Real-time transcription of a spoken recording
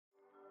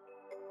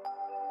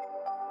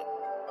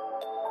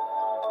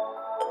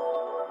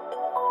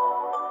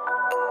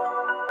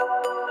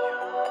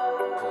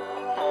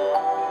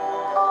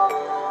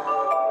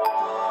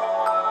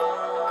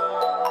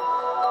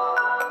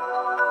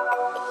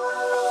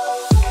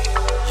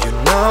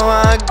know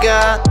I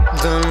got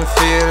them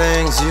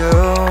feelings. You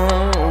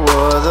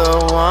were the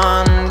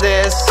one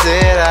that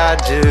said I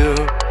do.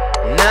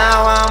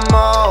 Now I'm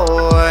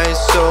always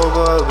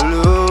sober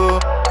blue,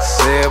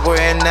 except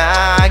when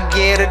I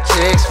get a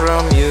text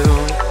from you.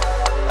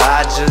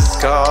 I just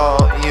call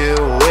you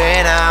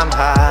when I'm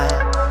high.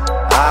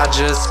 I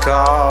just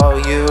call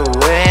you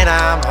when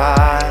I'm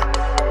high.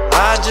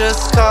 I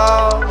just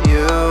call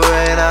you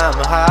when I'm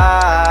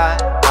high.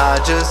 I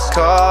just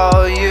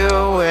call you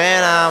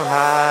when I'm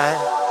high.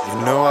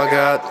 You know I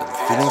got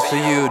feelings for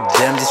you.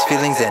 Damn these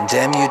feelings and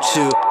damn you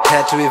too.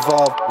 Had to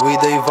evolve with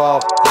the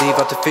evolve. Leave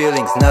out the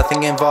feelings,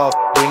 nothing involved.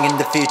 Bring in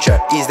the future,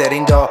 ease that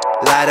indoor.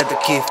 Light up the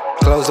key,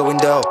 close the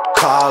window.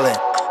 Calling,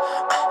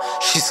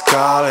 she's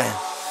calling.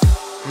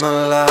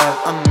 My life,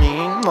 I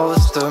mean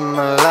most of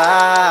my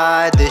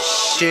life. This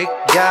shit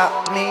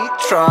got me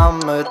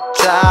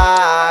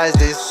traumatized.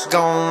 It's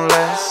gon'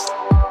 last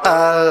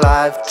a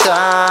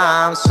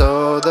lifetime,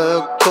 so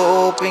the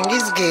coping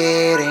is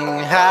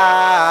getting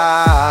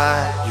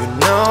high. You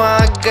know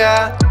I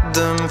got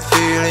them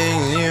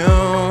feelings. You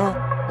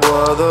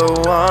were the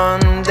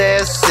one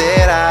that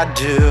said I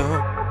do.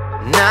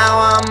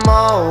 Now I'm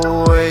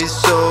always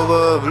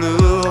sober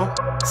blue,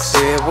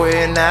 except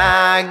when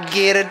I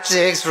get a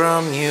text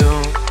from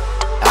you.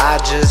 I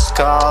just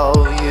call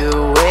you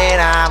when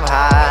I'm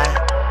high.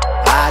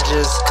 I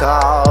just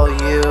call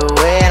you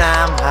when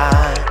I'm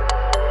high.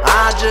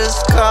 I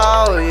just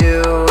call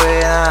you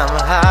when I'm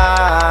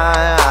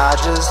high. I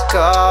just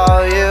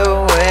call you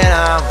when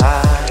I'm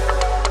high.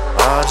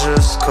 I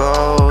just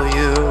call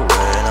you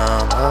when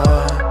I'm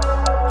high.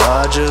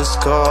 I just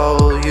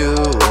call you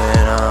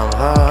when I'm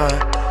high.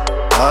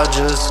 I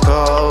just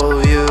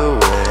call you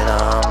when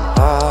I'm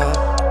high.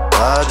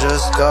 I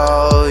just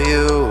call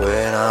you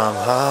when I'm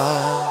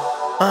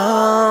high.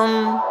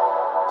 I'm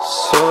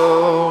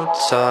so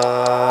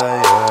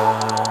tired.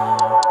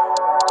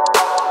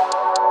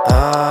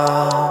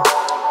 I'm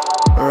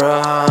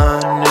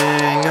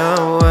running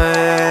away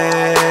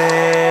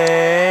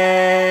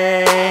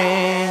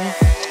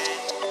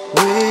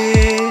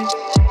with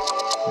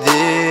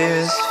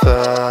this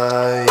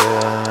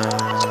fire,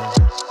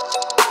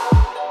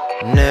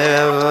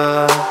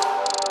 never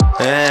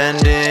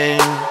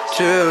ending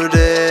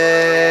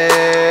today.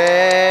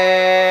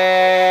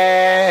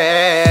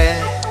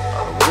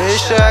 I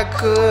wish I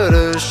could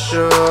have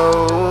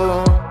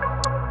shown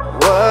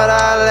what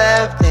I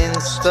left in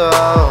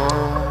store,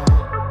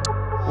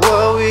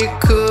 what we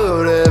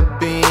could have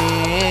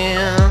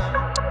been,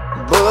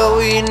 but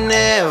we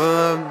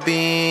never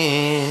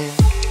been.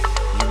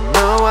 You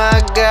know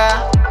I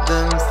got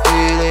them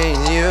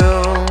feelings. You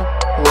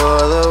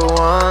were the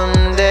one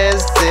that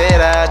said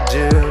I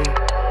do.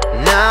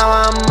 Now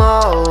I'm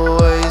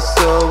always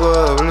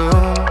sober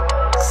blue,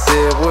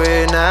 except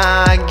when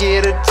I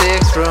get a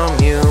text from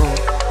you.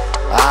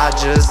 I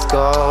just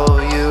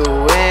call you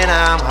when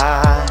I'm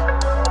high.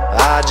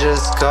 I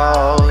just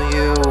call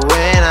you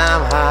when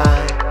I'm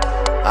high.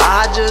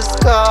 I just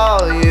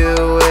call you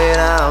when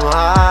I'm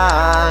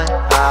high.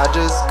 I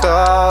just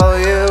call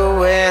you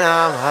when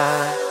I'm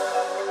high.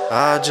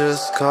 I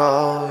just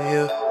call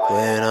you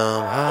when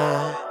I'm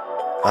high.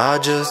 I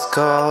just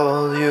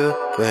call you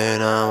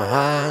when I'm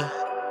high.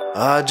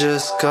 I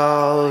just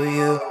call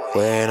you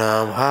when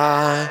I'm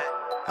high.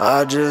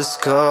 I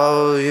just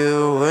call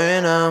you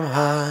when I'm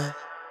high.